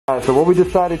Alright, so what we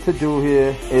decided to do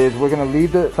here is we're going to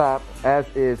leave the top as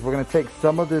is. We're going to take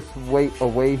some of this weight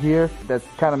away here. That's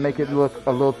kind of make it look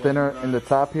a little thinner in the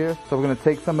top here. So we're going to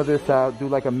take some of this out, do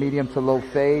like a medium to low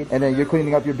fade. And then you're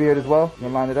cleaning up your beard as well? You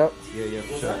going to line it up? Yeah,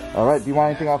 for sure. Alright, do you want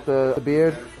anything off the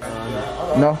beard?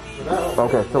 No?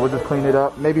 Okay, so we'll just clean it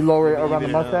up. Maybe lower it around the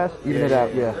mustache? Even it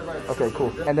out, yeah. Okay,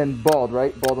 cool. And then bald,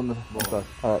 right? Bald on the mustache.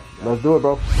 Alright, let's do it,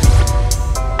 bro.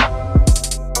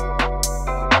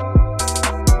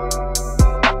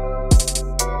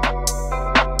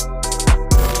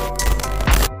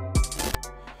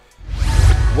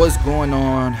 What's going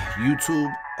on,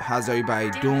 YouTube? How's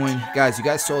everybody doing? Guys, you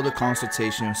guys saw the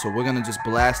consultation, so we're gonna just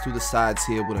blast through the sides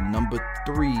here with a number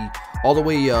 3 all the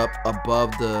way up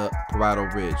above the parietal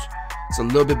ridge. It's a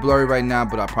little bit blurry right now,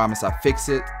 but I promise I'll fix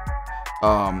it.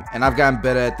 And I've gotten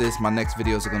better at this. My next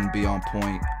videos are gonna be on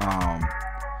point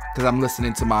because I'm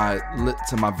listening to my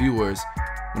viewers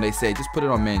when they say just put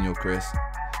it on manual, Chris.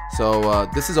 So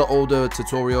this is an older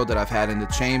tutorial that I've had in the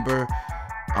chamber.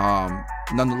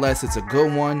 Nonetheless, it's a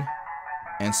good one.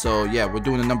 And so yeah, we're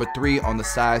doing the number 3 on the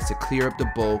sides to clear up the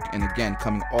bulk, and again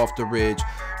coming off the ridge.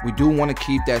 We do want to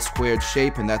keep that squared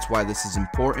shape, and that's why this is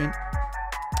important.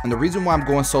 And the reason why I'm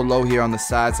going so low here on the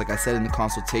sides, like I said in the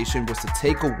consultation, was to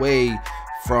take away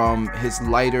from his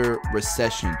lighter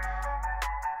recession.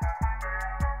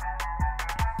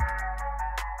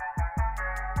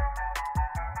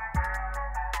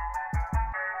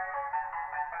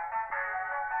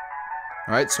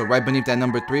 Alright, so right beneath that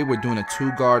number 3, we're doing a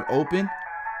 2-guard open.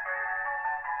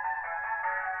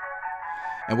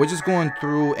 And we're just going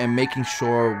through and making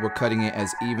sure we're cutting it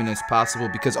as even as possible,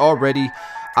 because already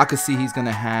I could see he's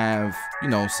gonna have, you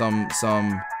know, some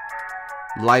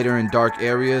lighter and dark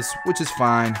areas, which is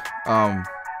fine.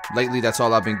 Lately that's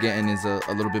all I've been getting is a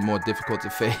little bit more difficult to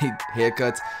fade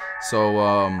haircuts. So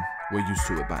we're used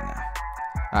to it by now.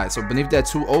 Alright, so beneath that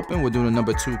 2 open, we're doing a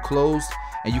number 2 closed.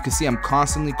 And you can see I'm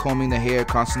constantly combing the hair,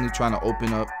 constantly trying to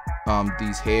open up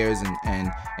these hairs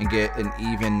and get an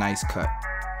even, nice cut.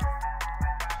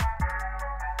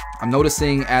 I'm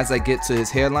noticing as I get to his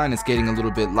hairline, it's getting a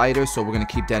little bit lighter, so we're going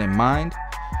to keep that in mind.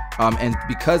 And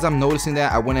because I'm noticing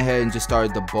that, I went ahead and just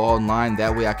started the bald line.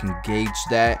 That way I can gauge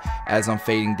that as I'm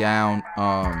fading down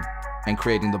and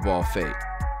creating the bald fade.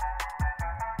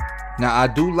 Now, I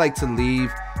do like to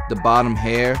leave the bottom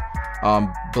hair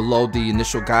below the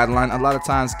initial guideline a lot of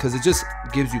times, because it just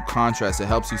gives you contrast. It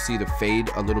helps you see the fade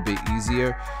a little bit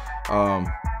easier.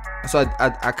 So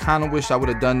I kind of wish I would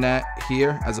have done that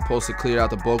here as opposed to clear out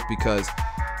the bulk, because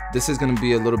this is going to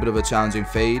be a little bit of a challenging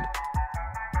fade.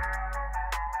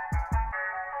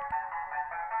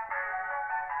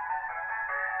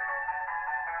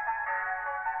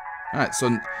 Alright,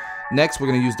 so next we're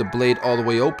going to use the blade all the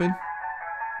way open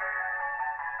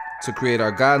to create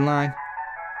our guideline.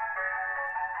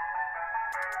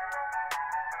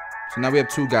 So now we have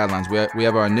 2 guidelines. We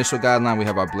have our initial guideline, we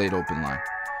have our blade open line.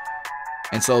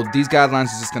 And so these guidelines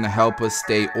are just going to help us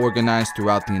stay organized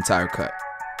throughout the entire cut.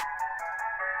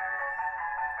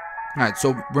 Alright,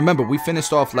 so remember, we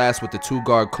finished off last with the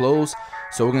 2-guard close.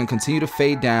 So we're going to continue to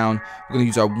fade down. We're going to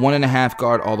use our 1.5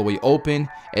 guard all the way open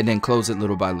and then close it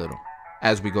little by little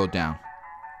as we go down.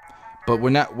 But we're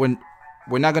not going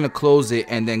to close it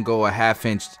and then go a 1/2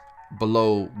 inch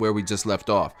below where we just left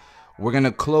off. We're going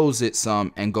to close it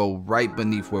some and go right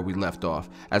beneath where we left off.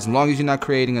 As long as you're not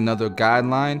creating another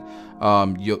guideline,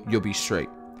 you'll be straight.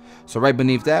 So right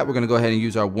beneath that, we're going to go ahead and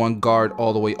use our 1 guard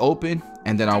all the way open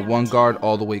and then our 1 guard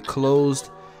all the way closed.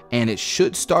 And it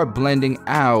should start blending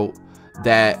out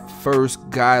that first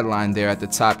guideline there at the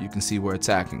top. You can see we're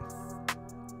attacking.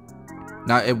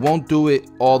 Now, it won't do it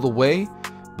all the way,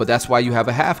 but that's why you have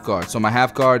a 1/2 guard. So my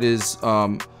 1/2 guard is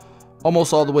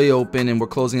almost all the way open, and we're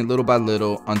closing it little by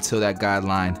little until that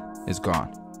guideline is gone.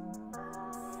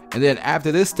 And then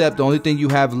after this step, the only thing you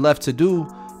have left to do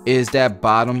is that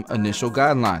bottom initial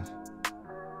guideline.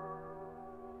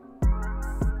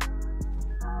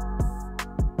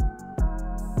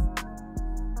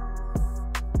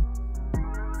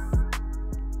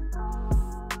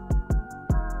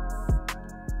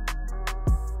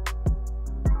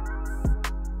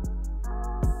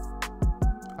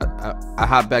 I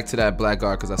hopped back to that black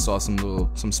guard because I saw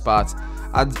some spots.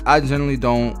 I generally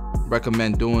don't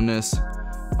recommend doing this.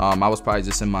 I was probably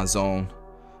just in my zone.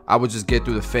 I would just get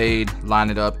through the fade, line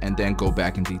it up, and then go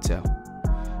back in detail.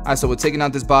 Alright, so we're taking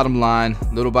out this bottom line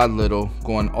little by little,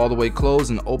 going all the way closed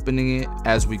and opening it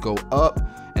as we go up,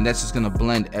 and that's just gonna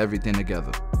blend everything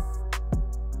together.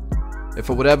 If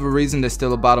for whatever reason there's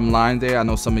still a bottom line there, I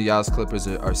know some of y'all's clippers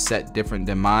are set different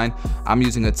than mine. I'm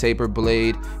using a taper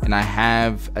blade and I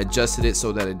have adjusted it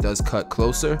so that it does cut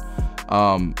closer.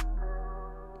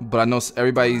 But I know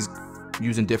everybody's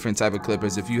using different type of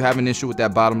clippers. If you have an issue with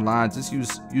that bottom line, just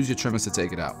use your trimmers to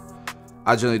take it out.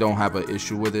 I generally don't have an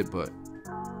issue with it, but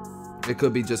it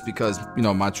could be just because, you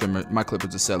know, my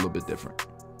clippers are set a little bit different.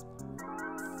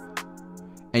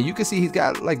 And you can see he's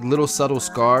got like little subtle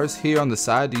scars here on the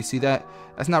side. Do you see that?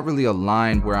 That's not really a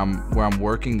line where I'm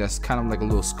working. That's kind of like a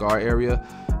little scar area,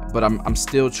 but I'm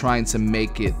still trying to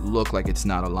make it look like it's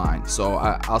not a line. So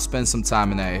I'll spend some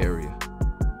time in that area.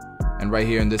 And right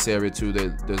here in this area too,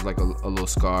 there's like a little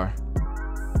scar.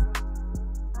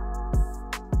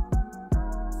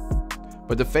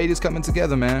 But the fade is coming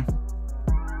together, man.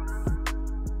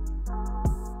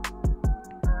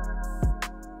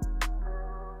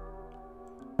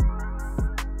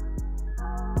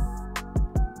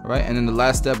 All right, and then the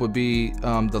last step would be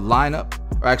the lineup,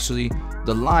 or actually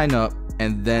the lineup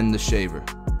and then the shaver.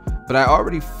 But I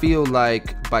already feel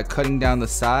like by cutting down the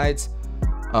sides,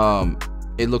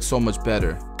 it looks so much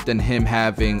better than him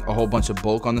having a whole bunch of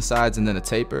bulk on the sides and then a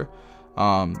taper.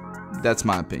 That's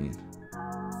my opinion.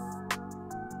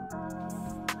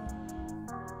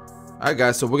 Alright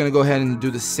guys, so we're gonna go ahead and do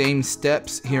the same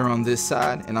steps here on this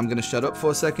side, and I'm gonna shut up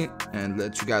for a second and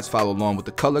let you guys follow along with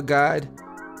the color guide.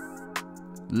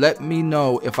 Let me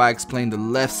know if I explained the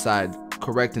left side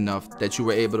correct enough that you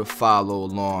were able to follow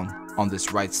along on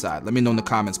this right side. Let me know in the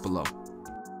comments below.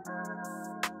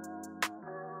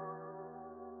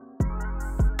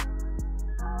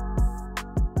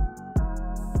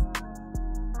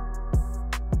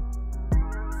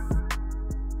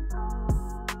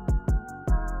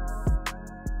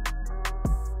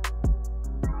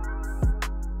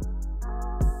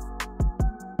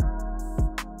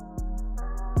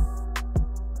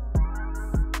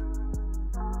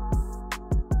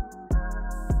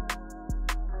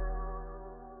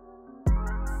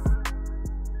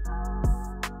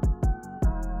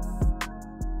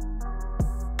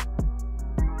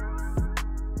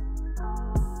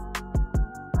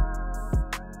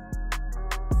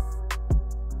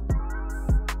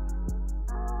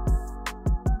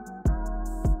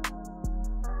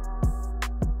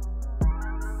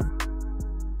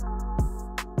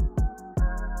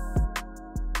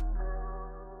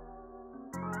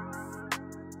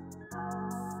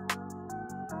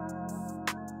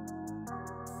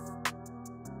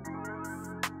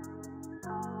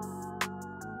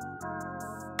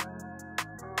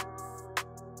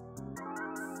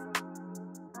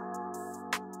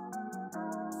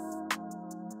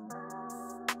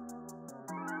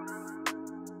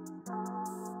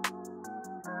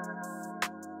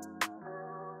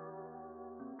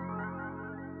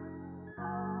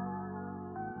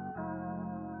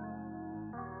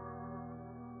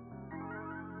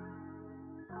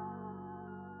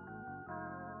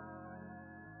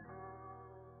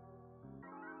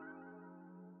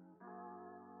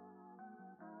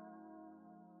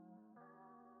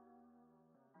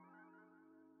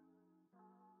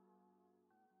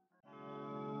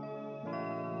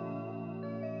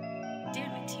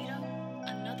 Damn it, Tito.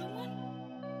 Another one?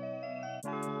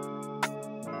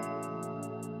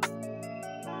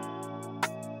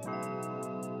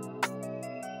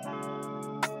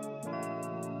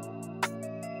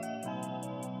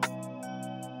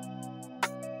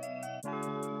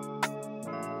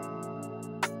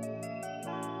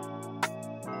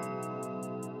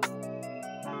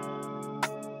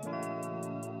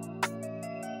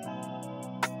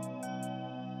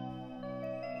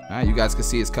 Alright, you guys can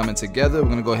see it's coming together. We're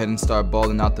gonna go ahead and start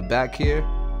balling out the back here.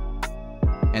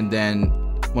 And then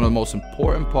one of the most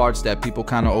important parts that people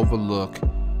kind of overlook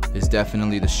is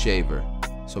definitely the shaver.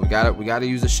 So we gotta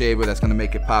use a shaver that's gonna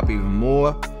make it pop even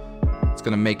more. It's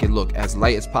gonna make it look as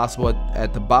light as possible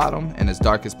at the bottom and as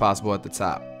dark as possible at the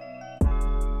top.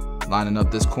 Lining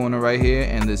up this corner right here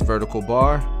and this vertical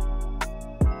bar,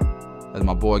 as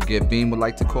my boy Give Beam would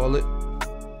like to call it.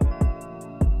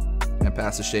 And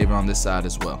pass the shaver on this side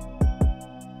as well.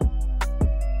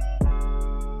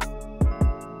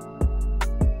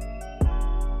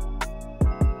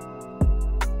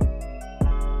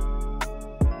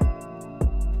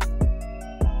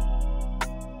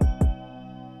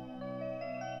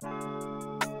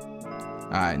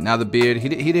 Alright, now the beard, he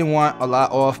didn't want a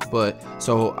lot off, but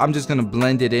so I'm just gonna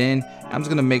blend it in. I'm just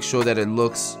gonna make sure that it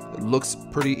looks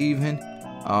pretty even.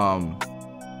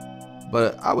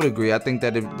 But I would agree. I think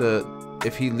that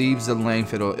if he leaves the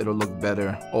length, it'll look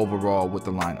better overall with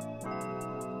the lineup.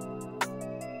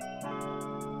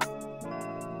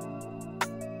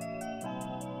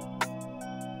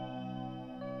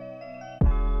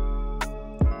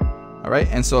 Alright,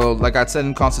 and so like I said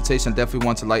in consultation, I definitely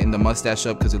want to lighten the mustache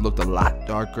up because it looked a lot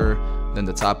darker than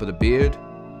the top of the beard.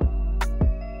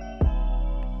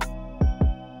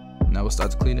 we'll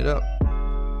start to clean it up.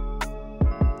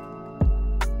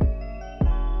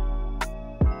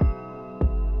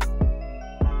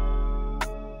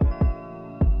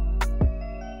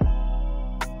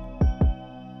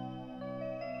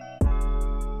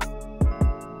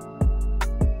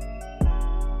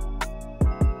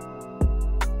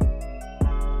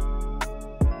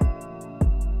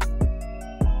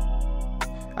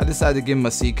 I decided to give him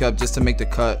a C cup just to make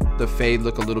the fade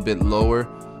look a little bit lower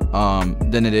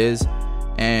than it is.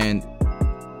 And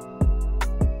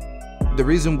the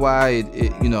reason why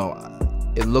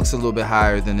it looks a little bit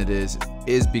higher than it is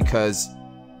because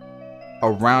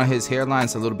around his hairline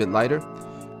it's a little bit lighter.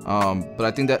 But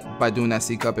I think that by doing that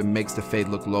C cup, it makes the fade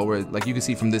look lower. Like you can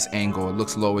see from this angle, it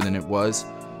looks lower than it was.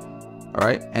 All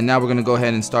right, and now we're gonna go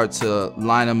ahead and start to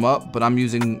line them up. But I'm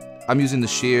using the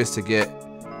shears to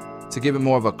give it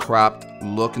more of a cropped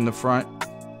look in the front.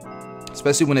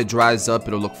 Especially when it dries up,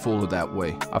 it'll look fuller that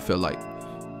way, I feel like.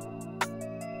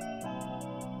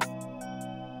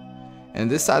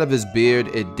 And this side of his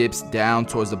beard, it dips down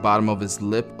towards the bottom of his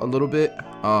lip a little bit,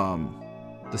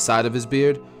 the side of his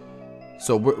beard.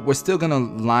 So we're still gonna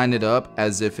line it up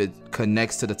as if it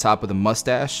connects to the top of the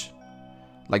mustache,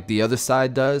 like the other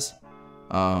side does.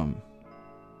 I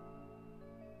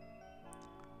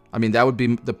mean, that would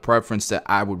be the preference that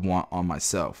I would want on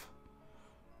myself.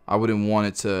 I wouldn't want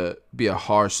it to be a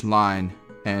harsh line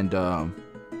and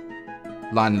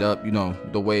line it up,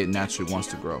 the way it naturally wants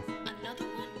to grow.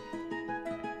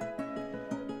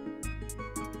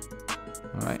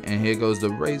 All right, and here goes the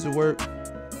razor work.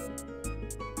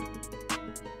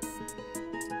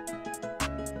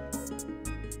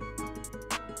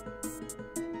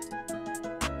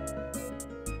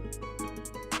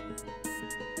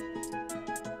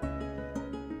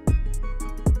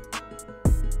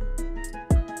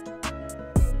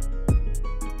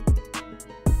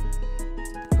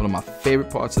 One of my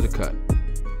favorite parts of the cut.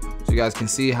 So you guys can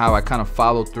see how I kind of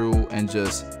follow through and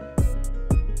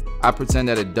I pretend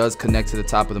that it does connect to the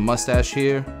top of the mustache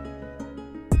here.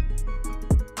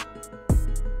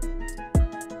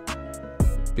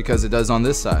 Because it does on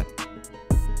this side.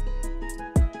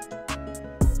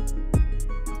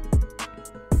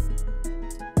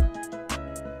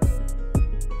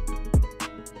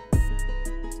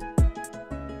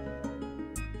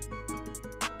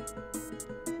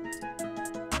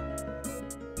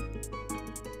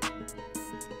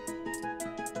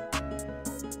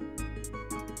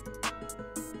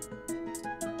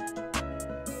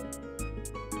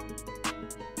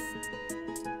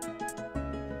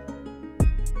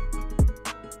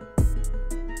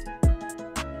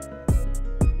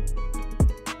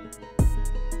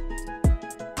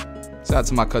 Shout out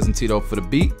to my cousin Tito for the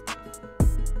beat.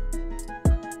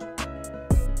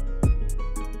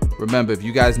 Remember, if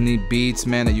you guys need beats,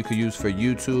 man, that you could use for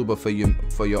YouTube or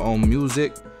for your own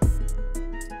music,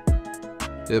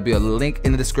 there'll be a link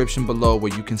in the description below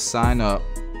where you can sign up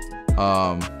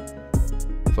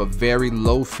for very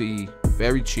low fee,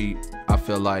 very cheap, I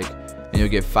feel like, and you'll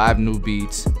get 5 new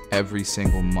beats every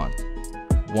single month.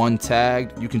 1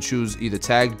 tagged. You can choose either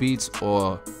tagged beats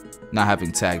or not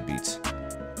having tagged beats.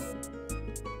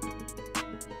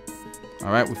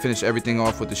 Alright, we finished everything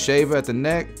off with the shaver at the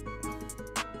neck.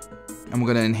 And we're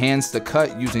going to enhance the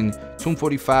cut using Tomb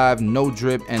 45, No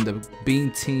Drip, and the Beam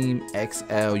Team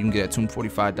XL. You can get it at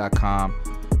tomb45.com.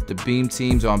 The Beam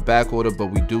Teams are on back order,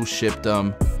 but we do ship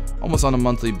them almost on a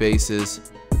monthly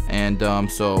basis. And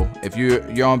so if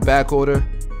you're on back order,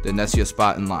 then that's your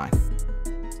spot in line.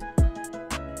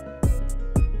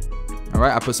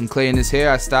 Alright, I put some clay in his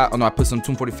hair. I put some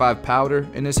Tomb 45 powder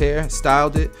in his hair,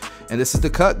 styled it, and this is the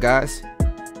cut, guys.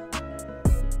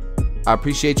 I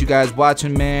appreciate you guys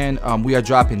watching, man. We are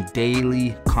dropping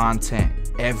daily content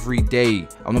every day.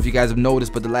 I don't know if you guys have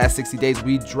noticed, but the last 60 days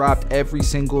we dropped every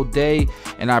single day,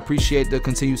 and I appreciate the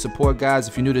continued support, guys.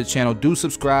 If you're new to the channel, do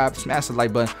subscribe, smash the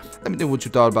like button. Let me know what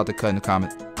you thought about the cut in the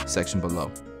comment section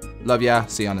below. Love y'all.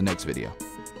 See you on the next video.